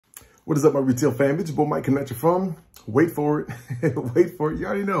What is up, my retail fam? It's your boy Mike coming at you from, wait for it, wait for it. You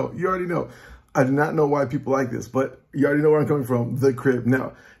already know. I do not know why people like this, but you already know where I'm coming from, the crib.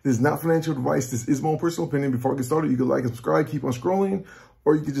 Now, this is not financial advice. This is my own personal opinion. Before I get started, you can like and subscribe, keep on scrolling,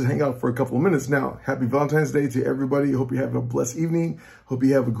 or you can just hang out for a couple of minutes. Now, happy Valentine's Day to everybody. Hope you have a blessed evening. Hope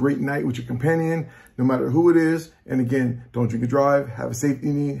you have a great night with your companion, no matter who it is. And again, don't drink and drive. Have a safe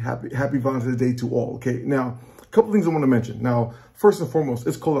evening. Happy Valentine's Day to all, okay? Now, a couple things I want to mention. Now, first and foremost,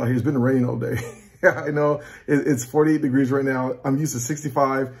 it's cold out here. It's been raining all day. I know it's 48 degrees right now. I'm used to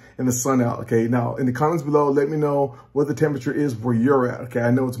 65 and the sun out, okay? Now, in the comments below, let me know what the temperature is where you're at, okay?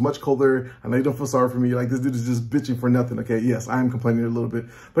 I know it's much colder. I know you don't feel sorry for me. Like, this dude is just bitching for nothing, okay? Yes, I am complaining a little bit.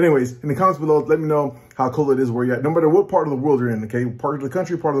 But anyways, in the comments below, let me know how cold it is where you're at, no matter what part of the world you're in, okay? Part of the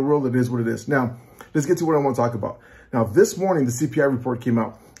country, part of the world, it is what it is. Now, let's get to what I want to talk about. Now, this morning, the CPI report came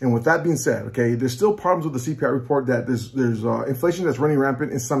out. And with that being said, okay, there's still problems with the CPI report, that there's inflation that's running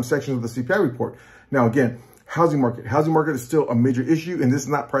rampant in some sections of the CPI report. Now, again, housing market is still a major issue, and this is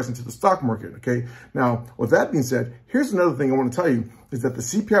not priced into the stock market, okay? Now, with that being said, here's another thing I want to tell you, is that the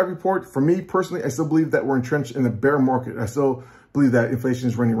CPI report, for me personally, I still believe that we're entrenched in the bear market. I still believe that inflation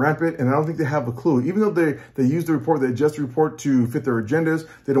is running rampant, and I don't think they have a clue. Even though they use the report, they adjust the report to fit their agendas,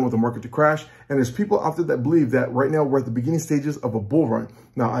 they don't want the market to crash. And there's people out there that believe that right now we're at the beginning stages of a bull run.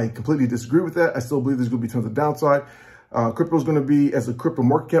 Now, I completely disagree with that. I still believe there's going to be tons of downside. Crypto is going to be, as a crypto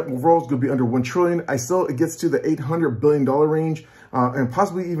market cap overall, is going to be under 1 trillion. It gets to the $800 billion range, and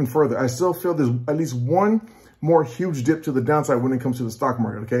possibly even further. I still feel there's at least one more huge dip to the downside when it comes to the stock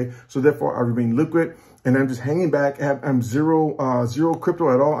market, okay? So therefore, I remain liquid, and I'm just hanging back. I'm zero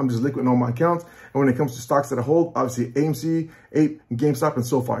crypto at all. I'm just liquid in all my accounts. And when it comes to stocks that I hold, obviously AMC, Ape, GameStop, and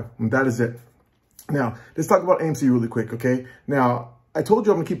SoFi, and that is it. Now, let's talk about AMC really quick, okay? Now, I told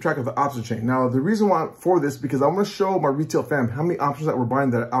you I'm gonna keep track of the option chain. Now, the reason why for this, because I wanna show my retail fam how many options that we're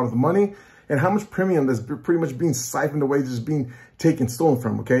buying that are out of the money, and how much premium that's pretty much being siphoned away, just being taken, stolen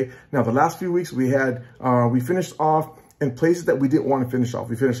from, okay? Now, the last few weeks we had, we finished off in places that we didn't want to finish off.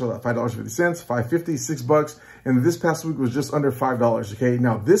 We finished off at $5.50, $5.50, $6, and this past week was just under $5, okay?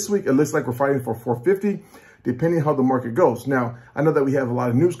 Now, this week, it looks like we're fighting for $4.50, depending on how the market goes. Now, I know that we have a lot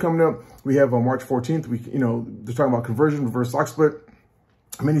of news coming up. We have on March 14th, they're talking about conversion, reverse stock split,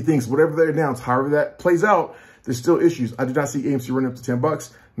 many things, whatever they announce, however that plays out, there's still issues. I do not see AMC running up to $10,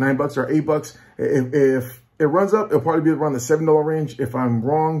 $9 or $8. If it runs up, it'll probably be around the $7 range. If I'm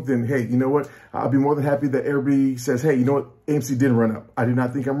wrong, then hey, you know what? I'll be more than happy that everybody says, hey, you know what? AMC didn't run up. I do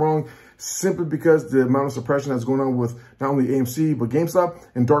not think I'm wrong, simply because the amount of suppression that's going on with not only AMC, but GameStop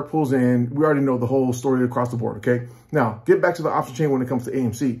and dark pools, and we already know the whole story across the board, okay? Now, get back to the option chain when it comes to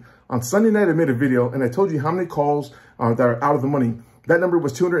AMC. On Sunday night, I made a video, and I told you how many calls that are out of the money. That number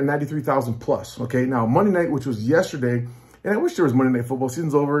was 293,000 plus, okay? Now, Monday night, which was yesterday, and I wish there was Monday Night Football.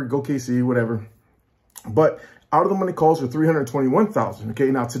 Season's over, go KC, whatever. But out of the money calls are 321,000, okay?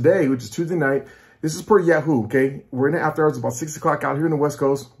 Now, today, which is Tuesday night, this is per Yahoo, okay? We're in the after hours, about 6 o'clock out here in the West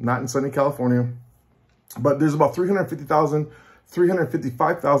Coast, not in sunny California. But there's about 350,000,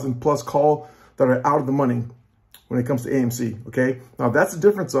 355,000 plus call that are out of the money when it comes to AMC, okay? Now, that's the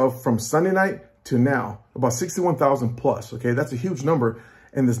difference of from Sunday night to now, about 61,000 plus, okay? That's a huge number,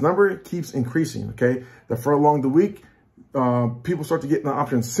 and this number keeps increasing, okay? The further along the week, people start to get the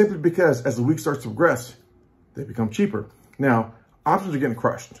options simply because as the week starts to progress, they become cheaper. Now, options are getting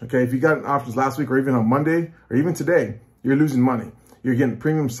crushed, okay? If you got options last week or even on Monday or even today, you're losing money. You're getting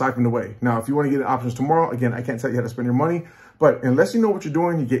premium siphoned away. Now, if you want to get options tomorrow, again, I can't tell you how to spend your money, but unless you know what you're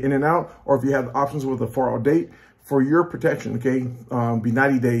doing, you get in and out, or if you have options with a 4-hour date, for your protection, okay, be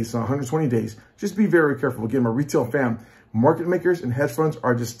 90 days, 120 days. Just be very careful. Again, my retail fam, market makers and hedge funds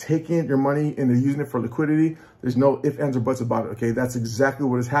are just taking your money and they're using it for liquidity. There's no ifs, ands, or buts about it, okay? That's exactly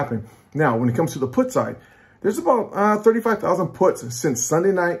what has happened. Now, when it comes to the put side, there's about 35,000 puts since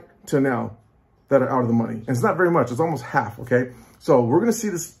Sunday night to now that are out of the money. And it's not very much. It's almost half, okay? So we're going to see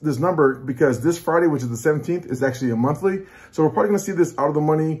this number because this Friday, which is the 17th, is actually a monthly. So we're probably going to see this out of the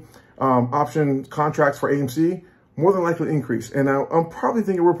money option contracts for AMC more than likely increase. And I'm probably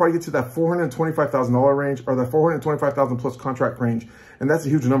thinking we'll probably get to that $425,000 range, or that 425,000 plus contract range. And that's a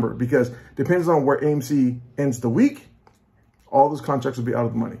huge number because depends on where AMC ends the week, all those contracts will be out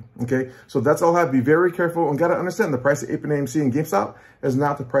of the money, okay? So that's all I have. Be very careful and got to understand the price of Ape and AMC and GameStop is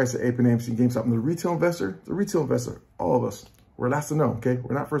not the price of Ape and AMC and GameStop. And the retail investor, all of us, we're last to know, okay?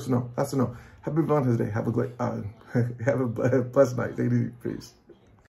 We're not first to know, last to know. Happy Valentine's Day. Have a blessed night. Take it easy. Peace.